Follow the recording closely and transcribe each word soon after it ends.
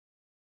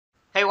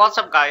Hey, what's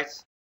up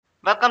guys?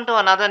 Welcome to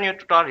another new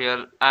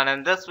tutorial, and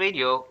in this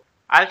video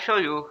I'll show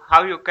you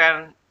how you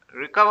can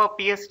recover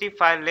PSD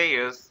file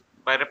layers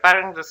by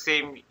repairing the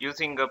same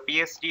using a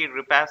PSD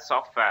repair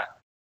software.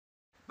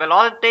 Well,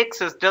 all it takes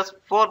is just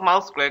 4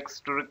 mouse clicks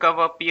to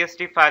recover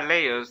PSD file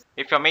layers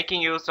if you're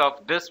making use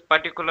of this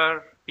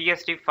particular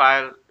PSD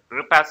file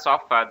repair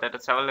software that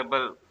is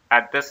available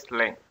at this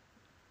link.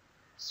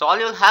 So all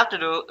you'll have to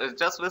do is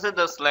just visit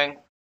this link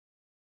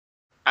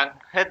and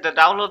hit the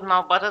download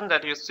now button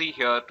that you see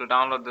here to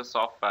download the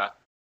software.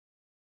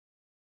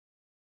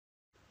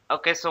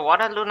 Okay, so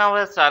what I'll do now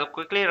is I'll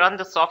quickly run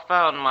the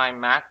software on my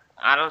Mac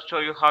and I'll show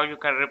you how you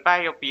can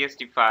repair your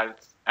PSD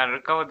files and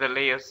recover the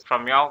layers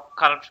from your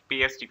current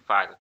PSD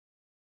file.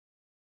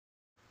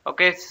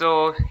 Okay,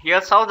 so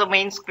here's how the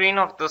main screen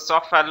of the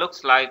software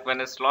looks like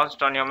when it's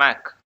launched on your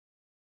Mac.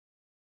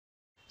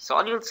 So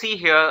all you'll see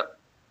here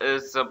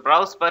is a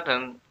browse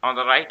button on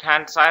the right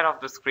hand side of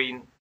the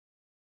screen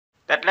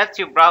that lets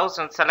you browse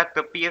and select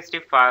the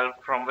PSD file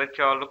from which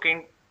you're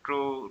looking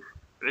to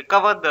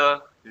recover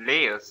the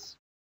layers.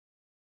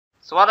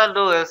 So what I'll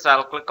do is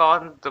I'll click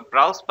on the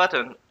browse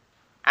button and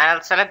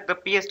I'll select the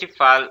PSD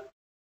file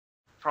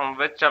from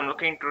which I'm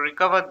looking to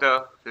recover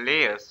the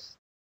layers.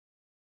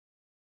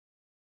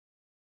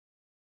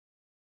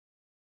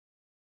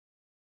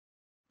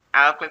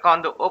 I'll click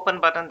on the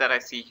open button that I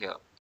see here.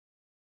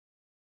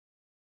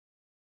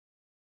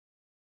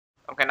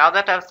 Okay, now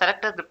that I've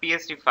selected the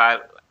PSD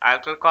file, I'll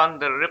click on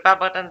the repair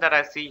button that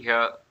I see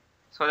here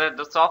so that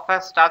the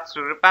software starts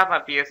to repair my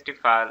PSD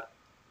file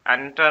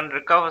and in turn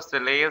recovers the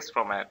layers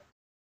from it.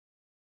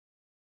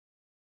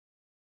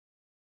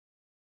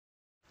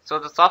 So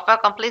the software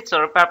completes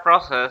the repair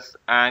process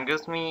and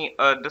gives me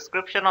a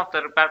description of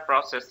the repair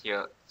process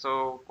here.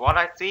 So what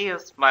I see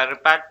is my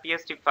repaired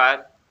PSD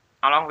file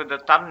along with the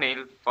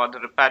thumbnail for the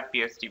repaired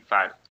PSD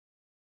file.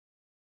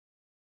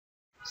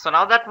 So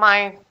now that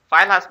my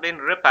file has been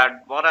repaired,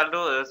 what I'll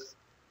do is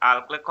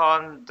I'll click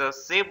on the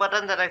save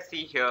button that I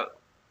see here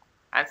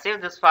and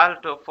save this file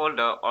to a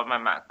folder on my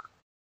Mac.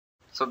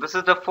 So this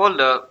is the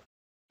folder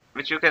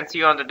which you can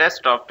see on the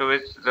desktop to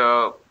which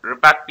the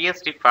repaired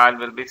PSD file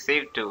will be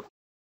saved to.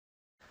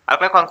 I'll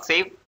click on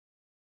save.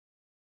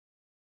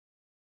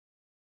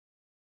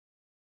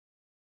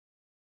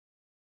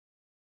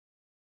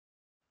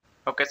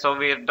 Okay, so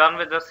we're done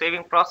with the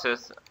saving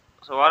process.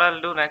 So what I'll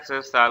do next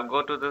is I'll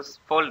go to this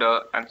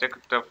folder and check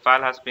if the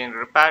file has been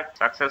repaired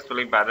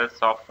successfully by this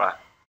software.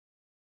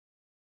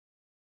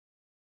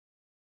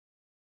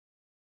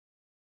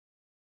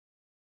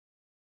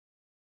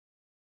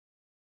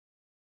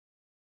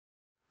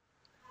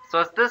 So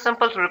it's this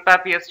simple to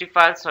repair PSD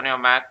files on your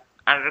Mac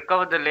and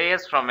recover the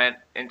layers from it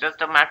in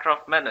just a matter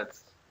of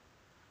minutes.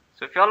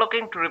 So if you're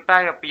looking to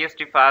repair your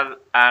PSD file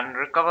and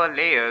recover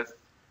layers,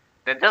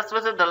 then just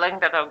visit the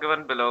link that I've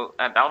given below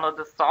and download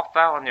the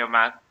software on your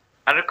Mac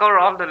and recover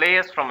all the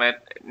layers from it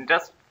in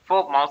just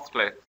 4 mouse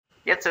clicks.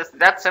 Yes, it's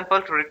that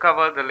simple to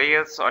recover the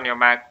layers on your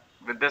Mac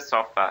with this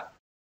software.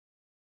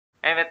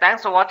 Anyway,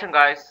 thanks for watching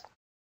guys.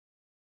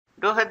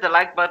 Do hit the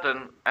like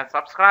button and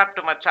subscribe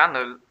to my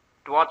channel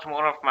to watch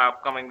more of my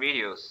upcoming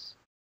videos.